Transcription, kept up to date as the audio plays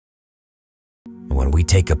When we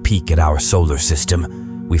take a peek at our solar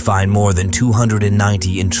system, we find more than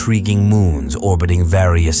 290 intriguing moons orbiting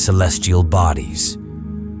various celestial bodies.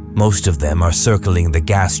 Most of them are circling the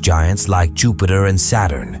gas giants like Jupiter and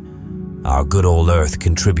Saturn. Our good old Earth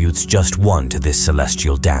contributes just one to this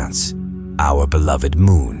celestial dance, our beloved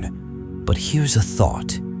moon. But here's a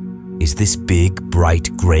thought. Is this big,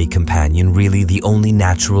 bright gray companion really the only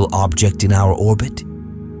natural object in our orbit?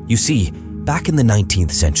 You see, back in the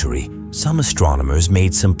 19th century, some astronomers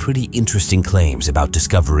made some pretty interesting claims about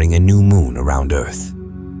discovering a new moon around Earth.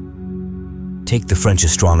 Take the French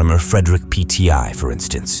astronomer Frédéric Petit, for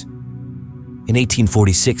instance. In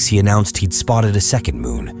 1846, he announced he'd spotted a second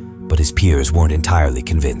moon, but his peers weren't entirely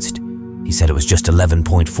convinced. He said it was just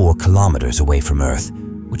 11.4 kilometers away from Earth,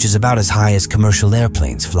 which is about as high as commercial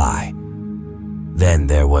airplanes fly. Then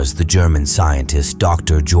there was the German scientist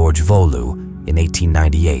Dr. George Volu in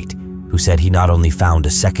 1898, who said he not only found a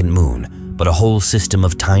second moon, but a whole system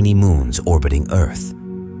of tiny moons orbiting Earth.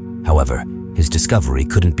 However, his discovery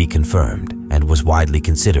couldn't be confirmed and was widely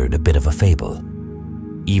considered a bit of a fable.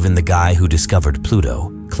 Even the guy who discovered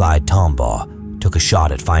Pluto, Clyde Tombaugh, took a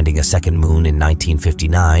shot at finding a second moon in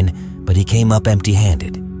 1959, but he came up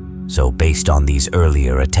empty-handed. So based on these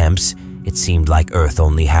earlier attempts, it seemed like Earth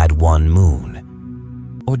only had one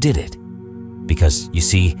moon. Or did it? Because, you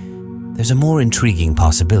see, there's a more intriguing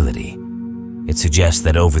possibility. It suggests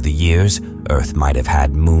that over the years, Earth might have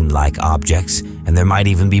had moon-like objects, and there might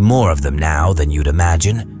even be more of them now than you'd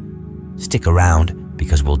imagine. Stick around,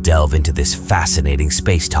 because we'll delve into this fascinating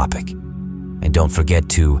space topic. And don't forget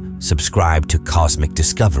to subscribe to Cosmic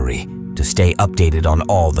Discovery to stay updated on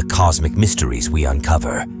all the cosmic mysteries we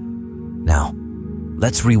uncover. Now,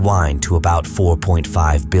 let's rewind to about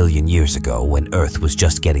 4.5 billion years ago when Earth was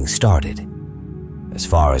just getting started. As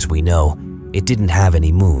far as we know, it didn't have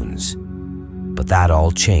any moons. But that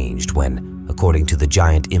all changed when, according to the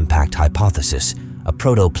giant impact hypothesis, a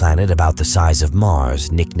protoplanet about the size of Mars,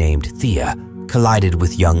 nicknamed Theia, collided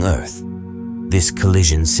with young Earth. This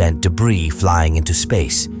collision sent debris flying into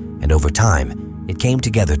space, and over time, it came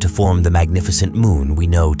together to form the magnificent moon we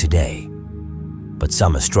know today. But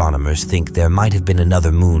some astronomers think there might have been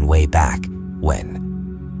another moon way back.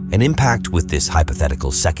 When? An impact with this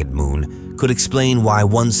hypothetical second moon could explain why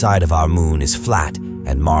one side of our moon is flat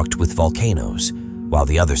and marked with volcanoes, while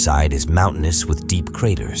the other side is mountainous with deep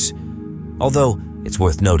craters. Although, it's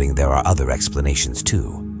worth noting there are other explanations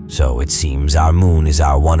too. So it seems our moon is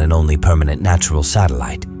our one and only permanent natural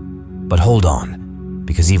satellite. But hold on,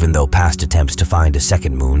 because even though past attempts to find a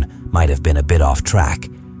second moon might have been a bit off track,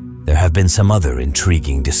 there have been some other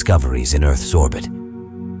intriguing discoveries in Earth's orbit.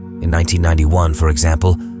 In 1991, for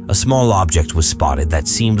example, a small object was spotted that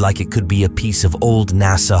seemed like it could be a piece of old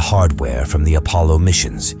NASA hardware from the Apollo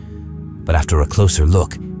missions. But after a closer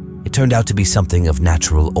look, it turned out to be something of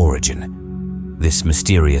natural origin. This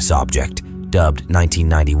mysterious object, dubbed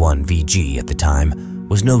 1991 VG at the time,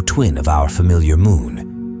 was no twin of our familiar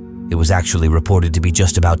moon. It was actually reported to be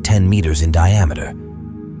just about 10 meters in diameter.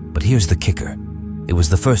 But here's the kicker. It was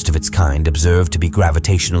the first of its kind observed to be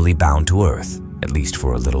gravitationally bound to Earth, at least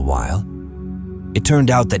for a little while. It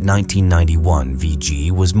turned out that 1991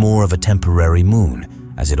 VG was more of a temporary moon,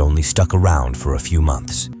 as it only stuck around for a few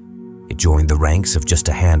months. It joined the ranks of just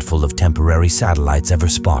a handful of temporary satellites ever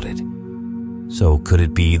spotted. So could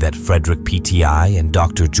it be that Frédéric Petit and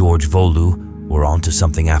Dr. George Volu were onto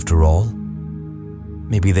something after all?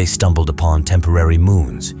 Maybe they stumbled upon temporary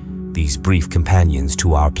moons, these brief companions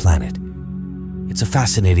to our planet. It's a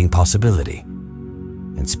fascinating possibility.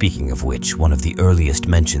 And speaking of which, one of the earliest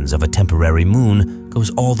mentions of a temporary moon goes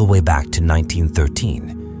all the way back to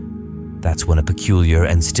 1913. That's when a peculiar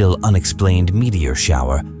and still unexplained meteor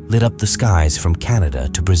shower lit up the skies from Canada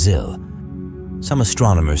to Brazil. Some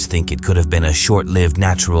astronomers think it could have been a short-lived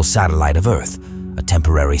natural satellite of Earth, a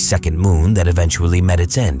temporary second moon that eventually met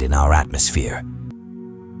its end in our atmosphere.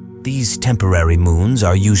 These temporary moons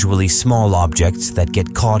are usually small objects that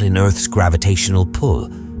get caught in Earth's gravitational pull,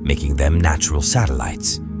 making them natural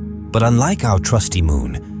satellites. But unlike our trusty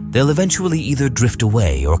moon, they'll eventually either drift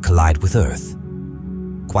away or collide with Earth.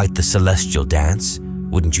 Quite the celestial dance,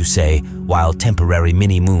 wouldn't you say? While temporary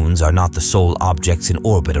mini-moons are not the sole objects in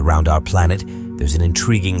orbit around our planet, there's an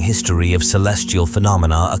intriguing history of celestial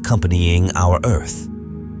phenomena accompanying our Earth.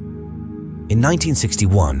 In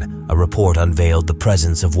 1961, a report unveiled the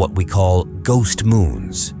presence of what we call ghost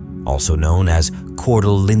moons, also known as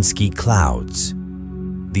Kordel-Linsky clouds.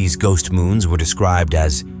 These ghost moons were described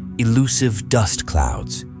as elusive dust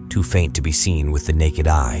clouds, too faint to be seen with the naked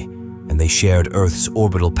eye, and they shared Earth's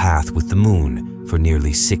orbital path with the Moon for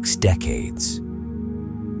nearly 6 decades.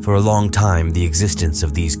 For a long time, the existence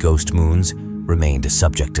of these ghost moons remained a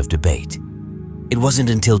subject of debate. It wasn't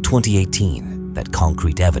until 2018 that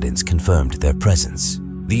concrete evidence confirmed their presence.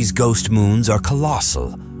 These ghost moons are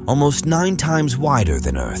colossal, almost 9 times wider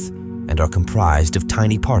than Earth, and are comprised of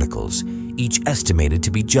tiny particles, each estimated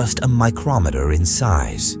to be just a micrometer in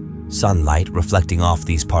size. Sunlight reflecting off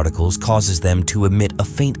these particles causes them to emit a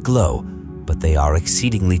faint glow, but they are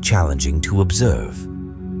exceedingly challenging to observe.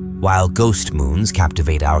 While ghost moons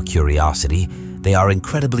captivate our curiosity, they are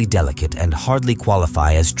incredibly delicate and hardly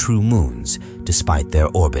qualify as true moons, despite their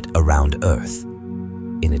orbit around Earth.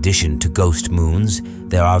 In addition to ghost moons,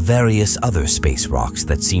 there are various other space rocks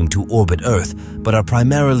that seem to orbit Earth but are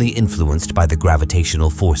primarily influenced by the gravitational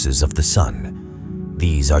forces of the Sun.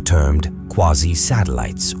 These are termed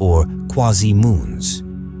quasi-satellites or quasi-moons.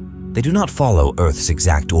 They do not follow Earth's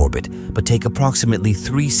exact orbit, but take approximately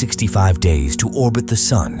 365 days to orbit the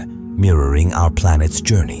Sun, mirroring our planet's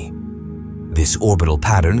journey. This orbital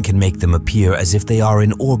pattern can make them appear as if they are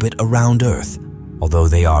in orbit around Earth, although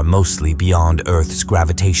they are mostly beyond Earth's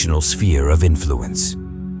gravitational sphere of influence.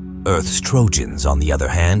 Earth's Trojans, on the other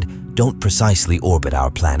hand, don't precisely orbit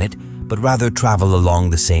our planet, but rather travel along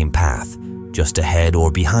the same path, just ahead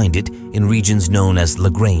or behind it in regions known as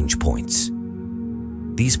Lagrange points.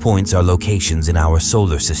 These points are locations in our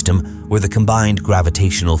solar system where the combined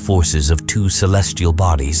gravitational forces of 2 celestial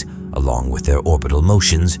bodies, along with their orbital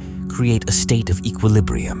motions, create a state of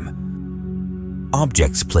equilibrium.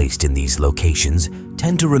 Objects placed in these locations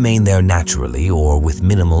tend to remain there naturally or with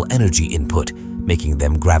minimal energy input, making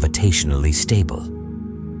them gravitationally stable.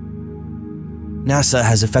 NASA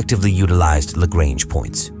has effectively utilized Lagrange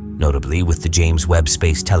points, notably with the James Webb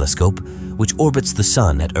Space Telescope, which orbits the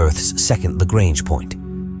Sun at Earth's second Lagrange point.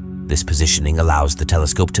 This positioning allows the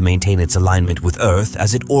telescope to maintain its alignment with Earth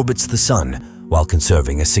as it orbits the Sun while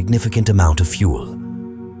conserving a significant amount of fuel.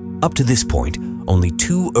 Up to this point, only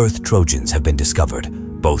 2 Earth Trojans have been discovered,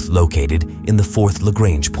 both located in the 4th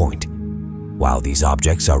Lagrange point. While these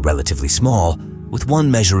objects are relatively small, with one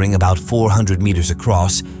measuring about 400 meters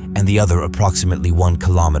across and the other approximately 1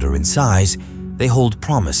 kilometer in size, they hold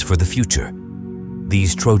promise for the future.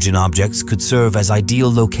 These Trojan objects could serve as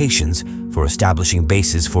ideal locations for establishing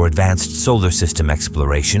bases for advanced solar system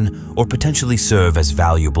exploration or potentially serve as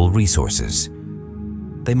valuable resources.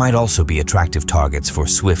 They might also be attractive targets for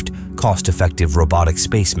swift, cost-effective robotic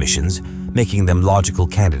space missions, making them logical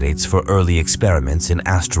candidates for early experiments in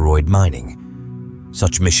asteroid mining.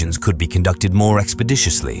 Such missions could be conducted more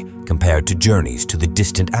expeditiously compared to journeys to the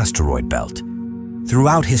distant asteroid belt.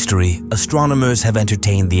 Throughout history, astronomers have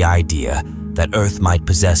entertained the idea that Earth might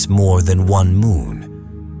possess more than one moon.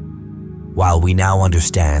 While we now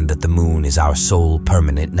understand that the moon is our sole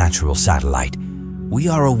permanent natural satellite, we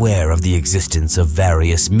are aware of the existence of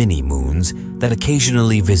various mini-moons that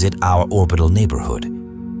occasionally visit our orbital neighborhood.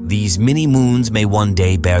 These mini-moons may one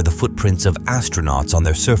day bear the footprints of astronauts on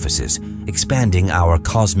their surfaces, expanding our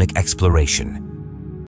cosmic exploration.